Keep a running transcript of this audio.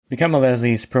Become a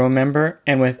Leslie's Pro member,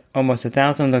 and with almost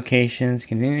 1,000 locations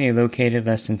conveniently located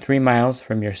less than 3 miles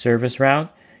from your service route,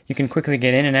 you can quickly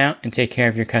get in and out and take care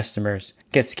of your customers.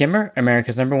 Get Skimmer,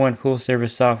 America's #1 pool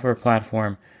service software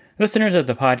platform. Listeners of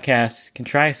the podcast can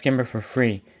try Skimmer for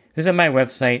free. Visit my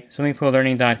website,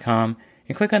 swimmingpoollearning.com,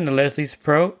 and click on the Leslie's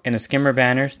Pro and the Skimmer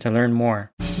banners to learn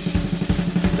more. The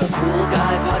Pool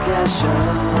Guy Podcast Show.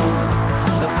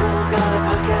 The Pool Guy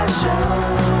Podcast Show.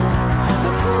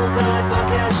 The Pool Guy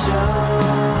Podcast Show.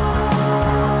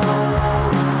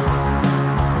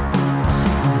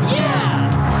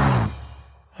 Yeah!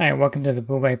 Hi, welcome to the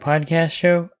Pool Guy Podcast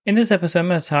Show. In this episode, I'm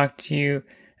going to talk to you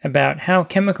about how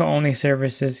chemical-only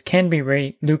services can be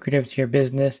very lucrative to your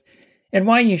business and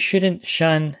why you shouldn't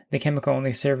shun the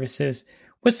chemical-only services,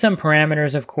 with some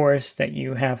parameters, of course, that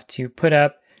you have to put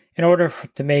up in order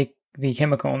to make the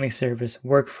chemical-only service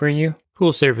work for you.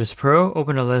 Pool Service Pro.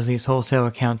 Open a Leslie's wholesale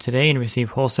account today and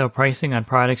receive wholesale pricing on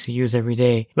products you use every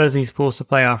day. Leslie's Pool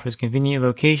Supply offers convenient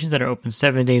locations that are open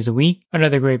 7 days a week.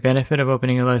 Another great benefit of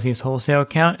opening a Leslie's wholesale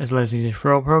account is Leslie's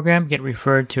referral program. Get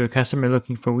referred to a customer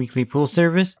looking for weekly pool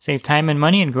service. Save time and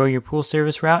money and grow your pool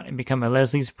service route and become a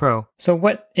Leslie's Pro. So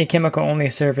what a chemical-only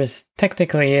service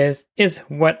technically is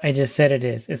what I just said it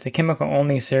is. It's a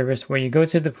chemical-only service where you go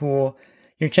to the pool,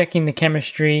 you're checking the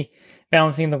chemistry,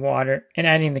 balancing the water, and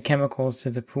adding the chemicals to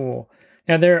the pool.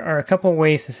 Now, there are a couple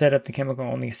ways to set up the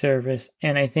chemical-only service,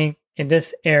 and I think in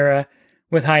this era,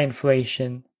 with high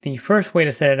inflation, the first way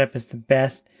to set it up is the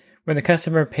best, where the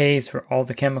customer pays for all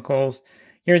the chemicals.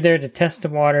 You're there to test the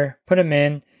water, put them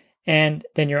in, and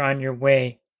then you're on your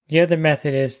way. The other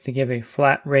method is to give a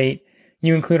flat rate.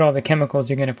 You include all the chemicals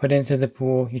you're going to put into the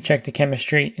pool, you check the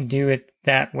chemistry, and do it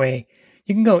that way.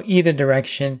 You can go either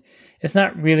direction. It's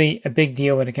not really a big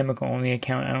deal with a chemical-only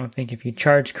account, I don't think, if you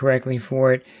charge correctly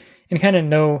for it and kind of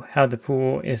know how the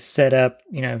pool is set up.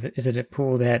 You know, is it a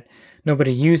pool that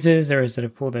nobody uses or is it a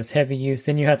pool that's heavy use?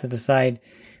 Then you have to decide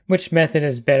which method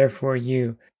is better for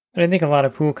you. But I think a lot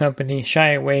of pool companies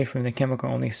shy away from the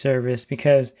chemical-only service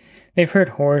because they've heard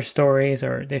horror stories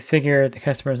or they figure the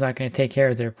customer is not going to take care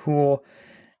of their pool.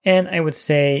 And I would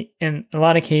say in a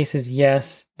lot of cases,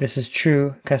 yes, this is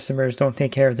true. Customers don't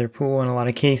take care of their pool in a lot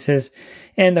of cases.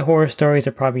 And the horror stories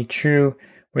are probably true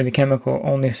where the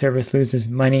chemical-only service loses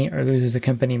money or loses the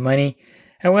company money.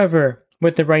 However,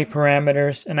 with the right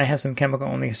parameters, and I have some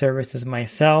chemical-only services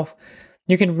myself,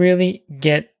 you can really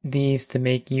get these to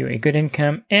make you a good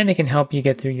income, and it can help you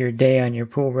get through your day on your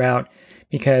pool route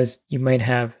because you might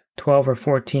have 12 or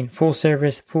 14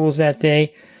 full-service pools that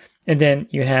day. And then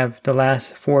you have the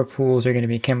last 4 pools are going to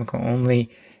be chemical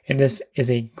only. And this is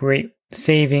a great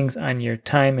savings on your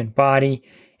time and body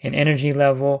and energy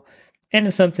level. And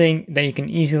it's something that you can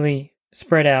easily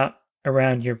spread out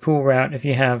around your pool route. If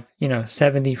you have,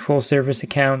 70 full service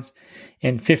accounts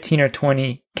and 15 or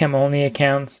 20 chem only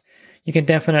accounts, you can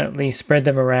definitely spread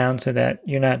them around so that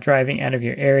you're not driving out of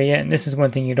your area. And this is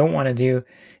one thing you don't want to do,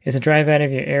 is to drive out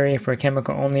of your area for a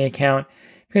chemical only account,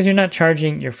 because you're not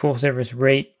charging your full service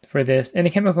rate for this. And the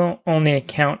chemical only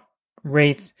account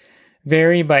rates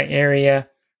vary by area,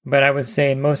 but I would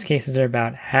say in most cases are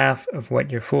about half of what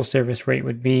your full service rate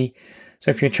would be.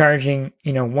 So if you're charging,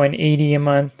 $180 a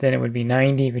month, then it would be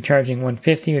 $90. If you're charging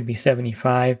 $150, it would be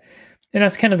 $75. And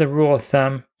that's kind of the rule of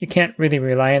thumb. You can't really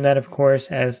rely on that, of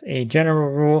course, as a general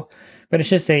rule, but it's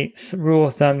just a rule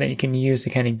of thumb that you can use to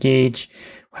kind of gauge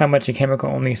how much a chemical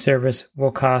only service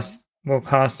will cost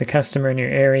the customer in your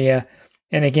area.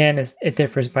 And again, it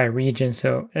differs by region.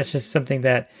 So that's just something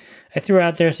that I threw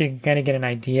out there so you can kind of get an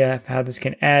idea of how this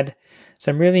can add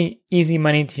some really easy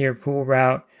money to your pool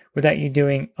route without you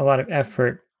doing a lot of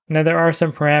effort. Now, there are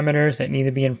some parameters that need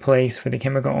to be in place for the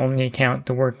chemical only account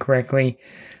to work correctly.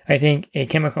 I think a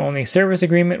chemical only service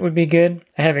agreement would be good.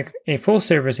 I have a full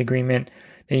service agreement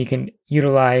that you can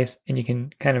utilize, and you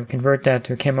can kind of convert that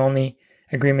to a chem only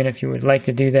agreement if you would like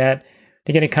to do that.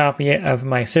 To get a copy of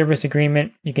my service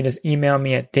agreement, you can just email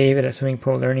me at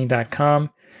david@swimmingpoollearning.com.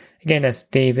 Again, that's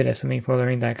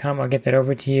david@swimmingpoollearning.com. I'll get that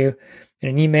over to you in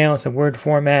an email. It's a Word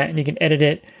format, and you can edit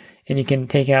it, and you can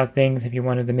take out things if you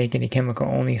wanted to make any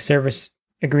chemical-only service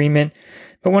agreement.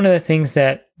 But one of the things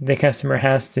that the customer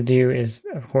has to do is,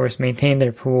 of course, maintain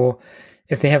their pool.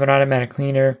 If they have an automatic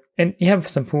cleaner, and you have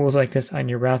some pools like this on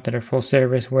your route that are full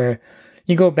service where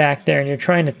you go back there and you're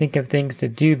trying to think of things to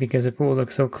do because the pool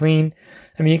looks so clean.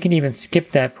 I mean, you can even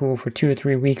skip that pool for 2 or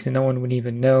 3 weeks and no one would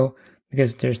even know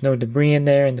because there's no debris in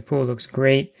there and the pool looks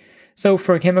great. So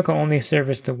for a chemical only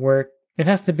service to work, it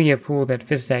has to be a pool that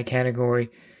fits that category.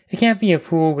 It can't be a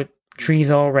pool with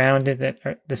trees all around it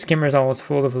the skimmer's always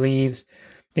full of leaves.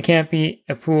 It can't be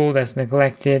a pool that's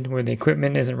neglected where the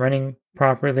equipment isn't running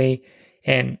properly.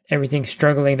 and everything's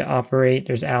struggling to operate,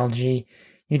 there's algae,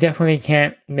 you definitely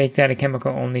can't make that a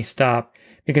chemical only stop,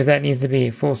 because that needs to be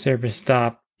a full service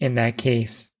stop in that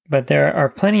case. But there are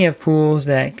plenty of pools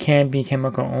that can be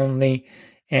chemical only,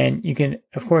 and you can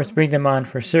of course bring them on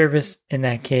for service in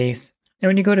that case. And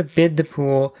when you go to bid the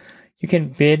pool, you can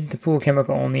bid the pool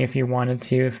chemical only if you wanted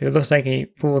to. If it looks like a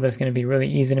pool that's going to be really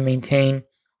easy to maintain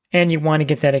and you want to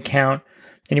get that account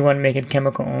and you want to make it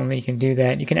chemical only, you can do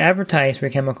that. You can advertise for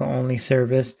chemical only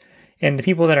service, and the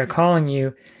people that are calling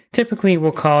you typically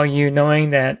will call you knowing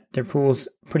that their pool's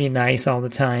pretty nice all the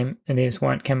time and they just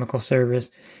want chemical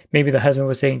service. Maybe the husband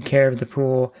was taking care of the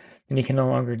pool and he can no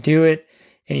longer do it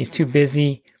and he's too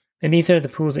busy. And these are the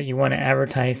pools that you want to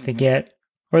advertise to get.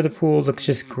 Or the pool looks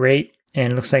just great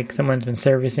and it looks like someone's been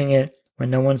servicing it when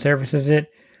no one services it.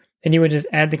 And you would just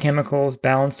add the chemicals,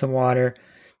 balance the water,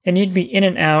 and you'd be in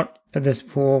and out of this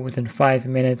pool within 5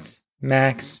 minutes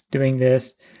max doing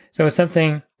this. So it's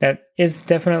something that is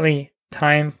definitely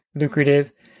time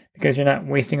lucrative because you're not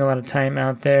wasting a lot of time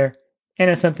out there. And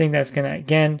it's something that's going to,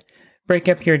 again, break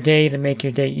up your day to make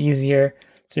your day easier.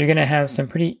 So you're going to have some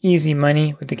pretty easy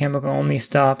money with the chemical only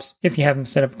stops if you have them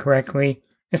set up correctly.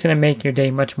 It's going to make your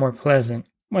day much more pleasant.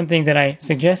 One thing that I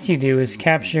suggest you do is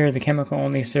capture the chemical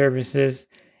only services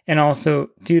and also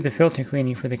do the filter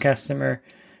cleaning for the customer.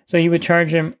 So you would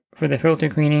charge them for the filter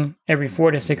cleaning every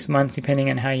 4 to 6 months, depending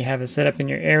on how you have it set up in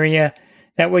your area.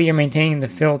 That way you're maintaining the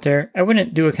filter. I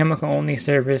wouldn't do a chemical only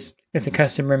service if the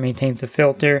customer maintains a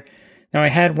filter. Now I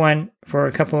had one for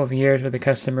a couple of years where the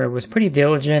customer was pretty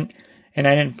diligent and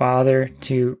I didn't bother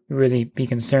to really be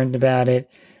concerned about it.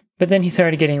 But then he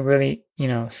started getting really,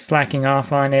 slacking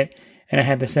off on it, and I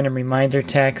had to send him reminder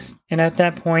texts. And at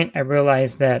that point, I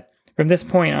realized that from this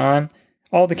point on,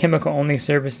 all the chemical only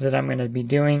services that I'm going to be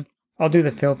doing, I'll do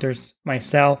the filters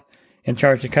myself and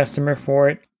charge the customer for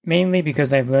it, mainly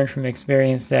because I've learned from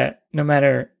experience that no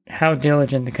matter how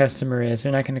diligent the customer is,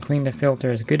 they're not going to clean the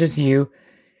filter as good as you,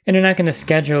 and they're not going to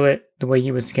schedule it the way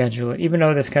you would schedule it. Even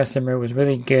though this customer was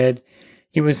really good,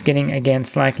 he was getting, again,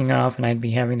 slacking off, and I'd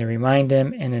be having to remind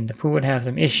him, and then the pool would have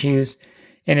some issues,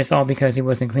 and it's all because he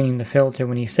wasn't cleaning the filter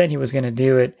when he said he was going to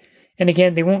do it. And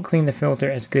again, they won't clean the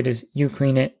filter as good as you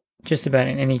clean it, just about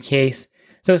in any case.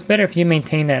 So it's better if you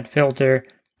maintain that filter.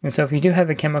 And so if you do have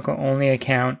a chemical only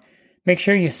account, make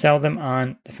sure you sell them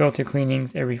on the filter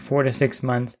cleanings every 4 to 6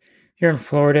 months. If you're in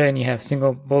Florida and you have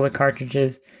single bullet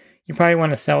cartridges, you probably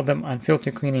want to sell them on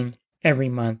filter cleaning every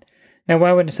month. Now,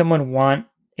 why would someone want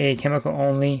a chemical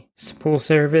only pool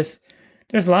service?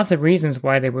 There's lots of reasons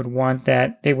why they would want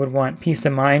that. They would want peace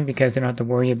of mind because they don't have to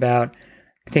worry about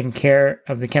taking care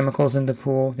of the chemicals in the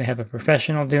pool. They have a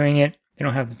professional doing it. They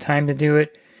don't have the time to do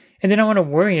it. And they don't want to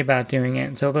worry about doing it,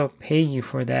 and so they'll pay you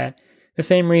for that. The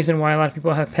same reason why a lot of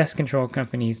people have pest control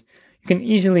companies. You can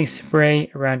easily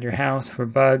spray around your house for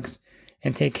bugs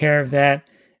and take care of that.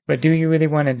 But do you really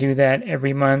want to do that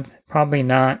every month? Probably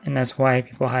not, and that's why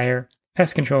people hire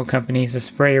pest control companies to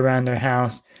spray around their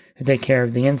house to take care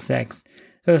of the insects.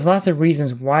 So there's lots of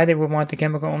reasons why they would want the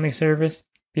chemical only service.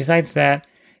 Besides that,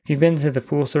 if you've been to the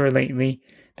pool store lately,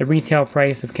 the retail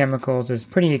price of chemicals is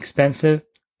pretty expensive,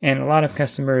 and a lot of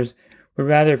customers would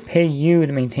rather pay you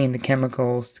to maintain the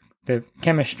chemicals, the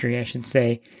chemistry, I should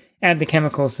say, add the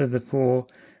chemicals to the pool,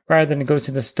 rather than go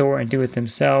to the store and do it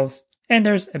themselves. And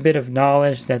there's a bit of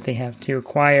knowledge that they have to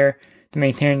acquire to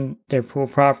maintain their pool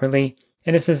properly,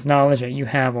 and this is knowledge that you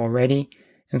have already.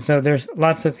 And so there's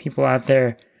lots of people out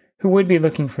there who would be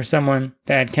looking for someone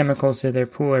to add chemicals to their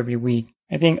pool every week.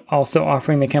 I think also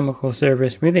offering the chemical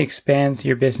service really expands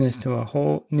your business to a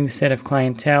whole new set of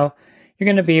clientele. You're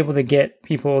going to be able to get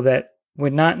people that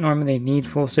would not normally need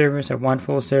full service or want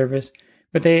full service,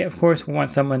 but they, of course,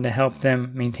 want someone to help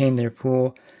them maintain their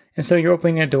pool. And so you're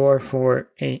opening a door for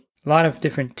a lot of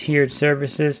different tiered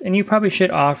services, and you probably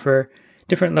should offer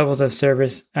different levels of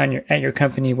service at your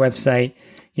company website.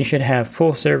 You should have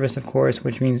full service, of course,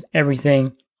 which means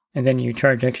everything, and then you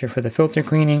charge extra for the filter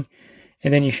cleaning.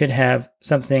 And then you should have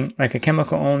something like a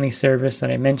chemical only service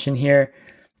that I mentioned here.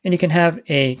 And you can have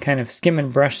a kind of skim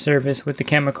and brush service with the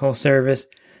chemical service.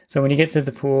 So when you get to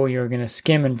the pool, you're going to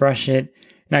skim and brush it,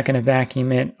 not going to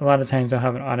vacuum it. A lot of times they'll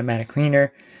have an automatic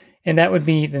cleaner. And that would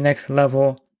be the next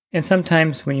level. And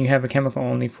sometimes when you have a chemical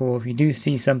only pool, if you do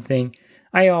see something,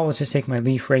 I always just take my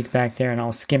leaf rake back there and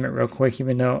I'll skim it real quick,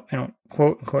 even though I don't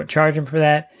quote unquote charge them for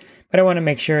that. But I want to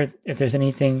make sure if there's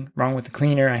anything wrong with the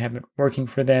cleaner, I have it working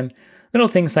for them. Little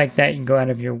things like that you can go out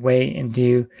of your way and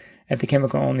do at the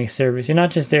chemical only service. You're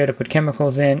not just there to put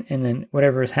chemicals in and then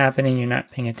whatever is happening, you're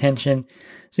not paying attention.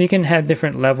 So you can have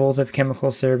different levels of chemical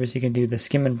service. You can do the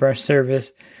skim and brush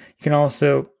service. You can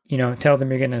also tell them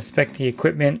you're going to inspect the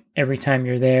equipment every time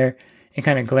you're there and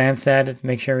kind of glance at it to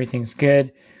make sure everything's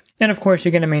good. And of course,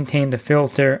 you're going to maintain the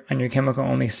filter on your chemical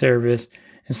only service.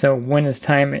 And so when it's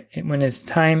time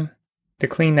to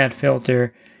clean that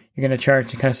filter, you're going to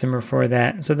charge the customer for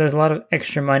that. So there's a lot of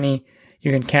extra money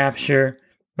you can capture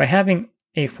by having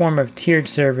a form of tiered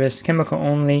service, chemical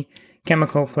only,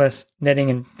 chemical plus netting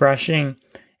and brushing,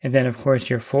 and then of course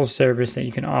your full service that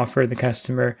you can offer the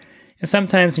customer. And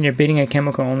sometimes when you're bidding a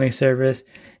chemical only service,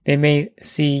 they may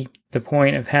see the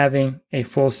point of having a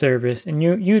full service, and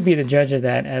you would be the judge of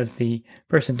that as the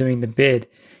person doing the bid.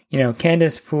 Can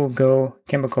this pool go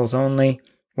chemicals only?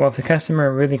 Well, if the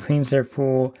customer really cleans their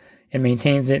pool and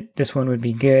maintains it, this one would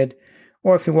be good.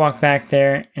 Or if you walk back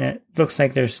there and it looks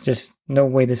like there's just no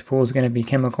way this pool is going to be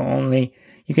chemical only,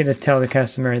 you can just tell the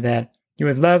customer that you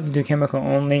would love to do chemical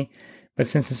only, but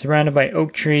since it's surrounded by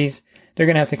oak trees, they're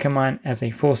going to have to come on as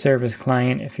a full service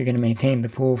client if you're going to maintain the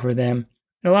pool for them.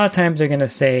 And a lot of times they're going to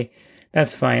say,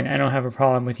 that's fine, I don't have a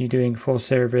problem with you doing full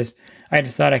service. I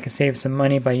just thought I could save some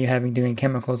money by you doing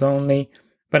chemicals only.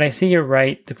 But I see you're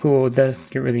right, the pool does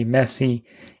get really messy,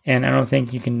 and I don't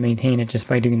think you can maintain it just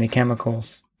by doing the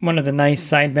chemicals. One of the nice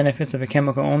side benefits of a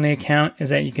chemical only account is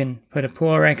that you can put a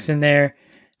Pool-Rx in there,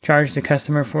 charge the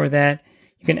customer for that.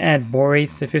 You can add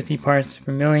borates to 50 parts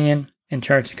per million and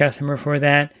charge the customer for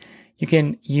that. You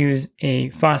can use a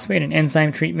phosphate and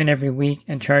enzyme treatment every week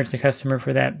and charge the customer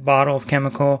for that bottle of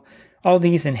chemical. All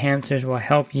these enhancers will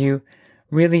help you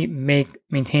really make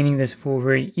maintaining this pool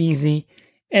very easy.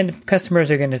 And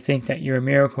customers are going to think that you're a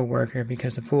miracle worker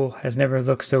because the pool has never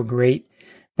looked so great.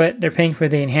 But they're paying for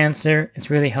the enhancer. It's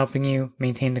really helping you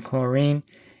maintain the chlorine.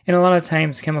 And a lot of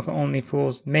times, chemical-only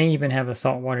pools may even have a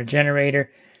saltwater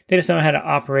generator. They just don't know how to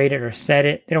operate it or set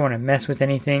it. They don't want to mess with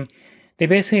anything. They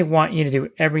basically want you to do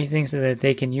everything so that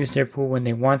they can use their pool when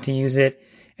they want to use it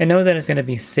and know that it's going to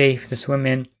be safe to swim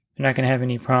in. They're not going to have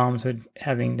any problems with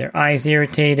having their eyes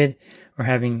irritated or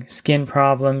having skin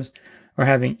problems or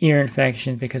having ear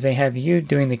infections because they have you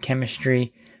doing the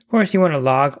chemistry. Of course, you want to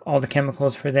log all the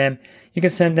chemicals for them. You can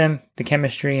send them the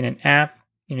chemistry in an app.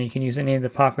 You can use any of the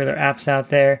popular apps out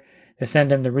there to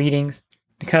send them the readings.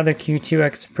 The Color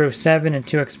Q2X Pro 7 and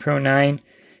 2X Pro 9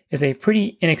 is a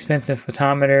pretty inexpensive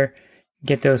photometer.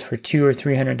 Get those for $200 or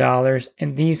 $300,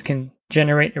 and these can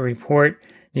generate a report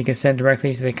you can send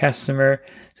directly to the customer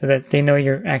so that they know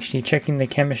you're actually checking the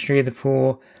chemistry of the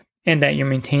pool and that you're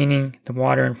maintaining the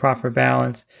water in proper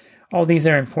balance. All these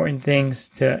are important things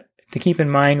to keep in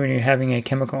mind when you're having a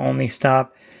chemical-only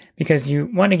stop because you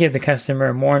want to give the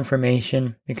customer more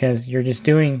information because you're just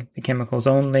doing the chemicals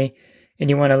only and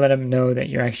you want to let them know that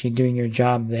you're actually doing your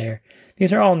job there.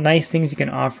 These are all nice things you can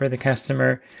offer the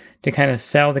customer to kind of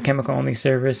sell the chemical-only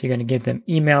service. You're going to give them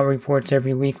email reports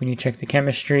every week when you check the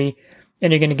chemistry,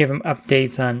 and you're going to give them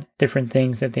updates on different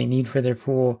things that they need for their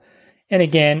pool. And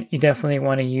again, you definitely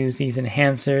want to use these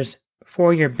enhancers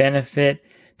for your benefit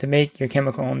to make your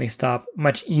chemical-only stop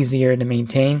much easier to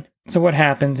maintain. So what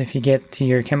happens if you get to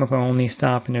your chemical-only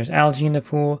stop and there's algae in the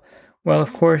pool? Well,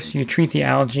 of course, you treat the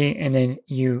algae and then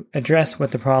you address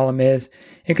what the problem is.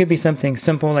 It could be something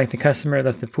simple like the customer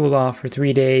left the pool off for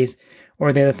 3 days,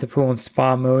 or they left the pool in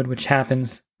spa mode, which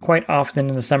happens quite often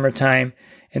in the summertime,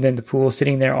 and then the pool is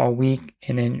sitting there all week,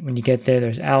 and then when you get there,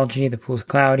 there's algae, the pool's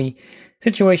cloudy.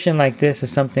 Situation like this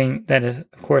is something that is,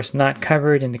 of course, not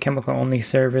covered in the chemical-only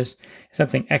service. It's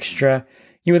something extra.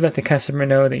 You would let the customer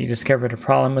know that you discovered a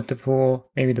problem with the pool.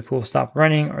 Maybe the pool stopped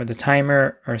running, or the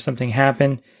timer, or something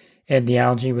happened, and the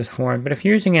algae was formed. But if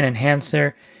you're using an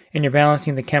enhancer, and you're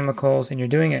balancing the chemicals, and you're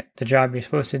doing it the job you're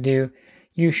supposed to do,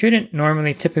 you shouldn't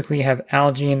normally typically have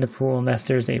algae in the pool unless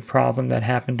there's a problem that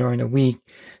happened during the week.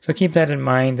 So keep that in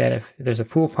mind that if there's a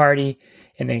pool party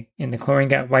and the chlorine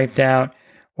got wiped out,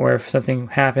 or if something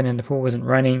happened and the pool wasn't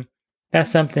running, that's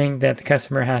something that the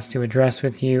customer has to address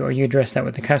with you, or you address that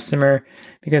with the customer,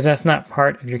 because that's not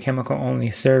part of your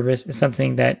chemical-only service. It's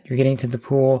something that you're getting to the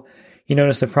pool, you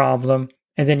notice the problem,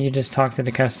 and then you just talk to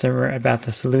the customer about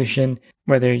the solution,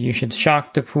 whether you should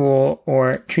shock the pool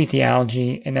or treat the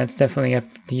algae, and that's definitely up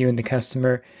to you and the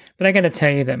customer. But I got to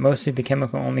tell you that most of the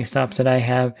chemical-only stops that I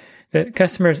have, the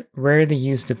customers rarely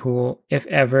use the pool, if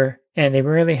ever, and they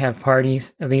rarely have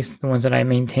parties, at least the ones that I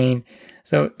maintain.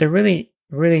 So they're really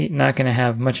not going to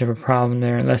have much of a problem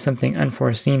there unless something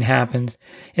unforeseen happens,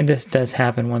 and this does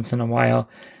happen once in a while.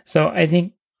 So I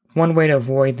think one way to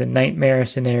avoid the nightmare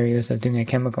scenarios of doing a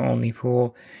chemical-only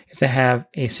pool is to have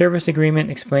a service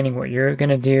agreement explaining what you're going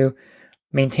to do,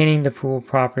 maintaining the pool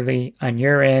properly on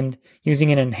your end, using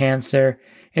an enhancer,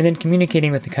 and then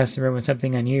communicating with the customer when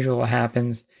something unusual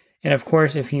happens, And of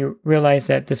course, if you realize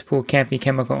that this pool can't be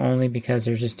chemical only because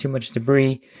there's just too much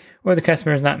debris or the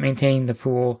customer is not maintaining the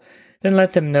pool, then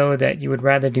let them know that you would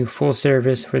rather do full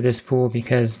service for this pool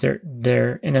because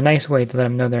they're in a nice way to let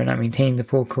them know they're not maintaining the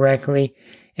pool correctly.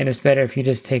 And it's better if you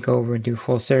just take over and do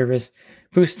full service,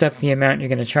 boost up the amount you're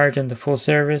going to charge them the full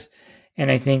service. And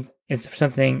I think it's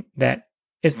something that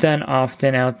is done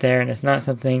often out there, and it's not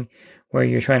something where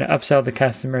you're trying to upsell the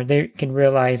customer. They can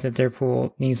realize that their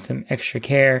pool needs some extra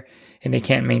care and they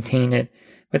can't maintain it.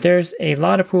 But there's a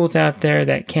lot of pools out there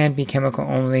that can be chemical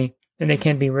only, and they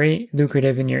can be very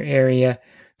lucrative in your area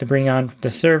to bring on the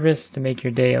service, to make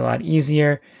your day a lot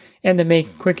easier, and to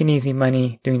make quick and easy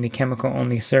money doing the chemical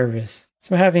only service.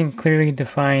 So having clearly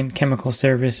defined chemical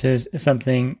services is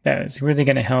something that is really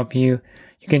going to help you.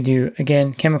 You can do,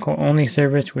 again, chemical only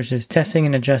service, which is testing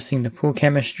and adjusting the pool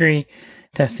chemistry,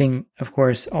 testing, of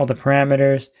course, all the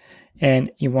parameters,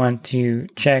 and you want to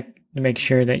check to make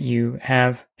sure that you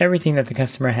have everything that the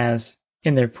customer has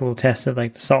in their pool tested,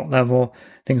 like the salt level,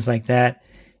 things like that.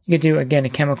 You could do, again, a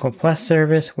chemical plus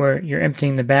service where you're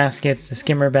emptying the baskets, the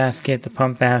skimmer basket, the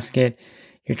pump basket,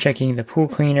 you're checking the pool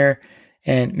cleaner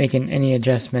and making any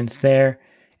adjustments there.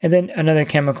 And then another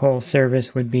chemical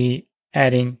service would be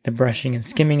adding the brushing and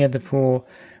skimming of the pool,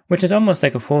 which is almost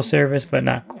like a full service, but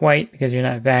not quite because you're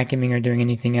not vacuuming or doing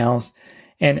anything else.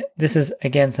 And this is,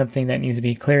 again, something that needs to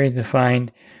be clearly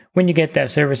defined when you get that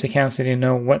service account so you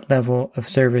know what level of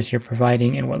service you're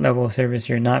providing and what level of service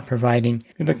you're not providing.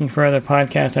 If you're looking for other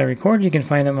podcasts I record, you can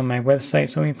find them on my website,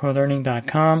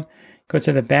 swimmingprolearning.com. Go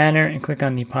to the banner and click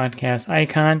on the podcast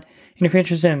icon. And if you're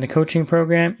interested in the coaching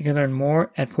program, you can learn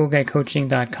more at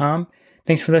poolguycoaching.com.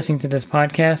 Thanks for listening to this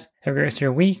podcast. Have a great rest of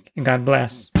your week, and God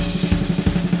bless.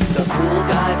 The Pool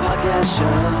Guy Podcast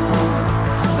Show.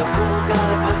 The Pool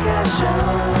Guy Podcast Show.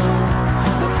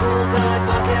 The Pool Guy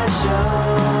Podcast Show.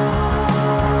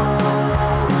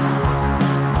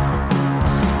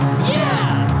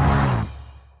 Yeah!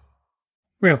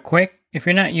 Real quick, if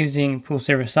you're not using pool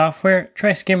service software,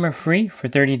 try Skimmer free for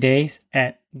 30 days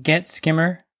at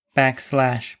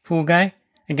getskimmer.com/poolguy.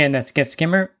 Again, that's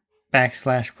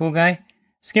getskimmer.com/poolguy.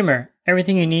 Skimmer,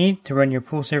 everything you need to run your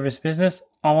pool service business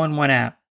all in one app.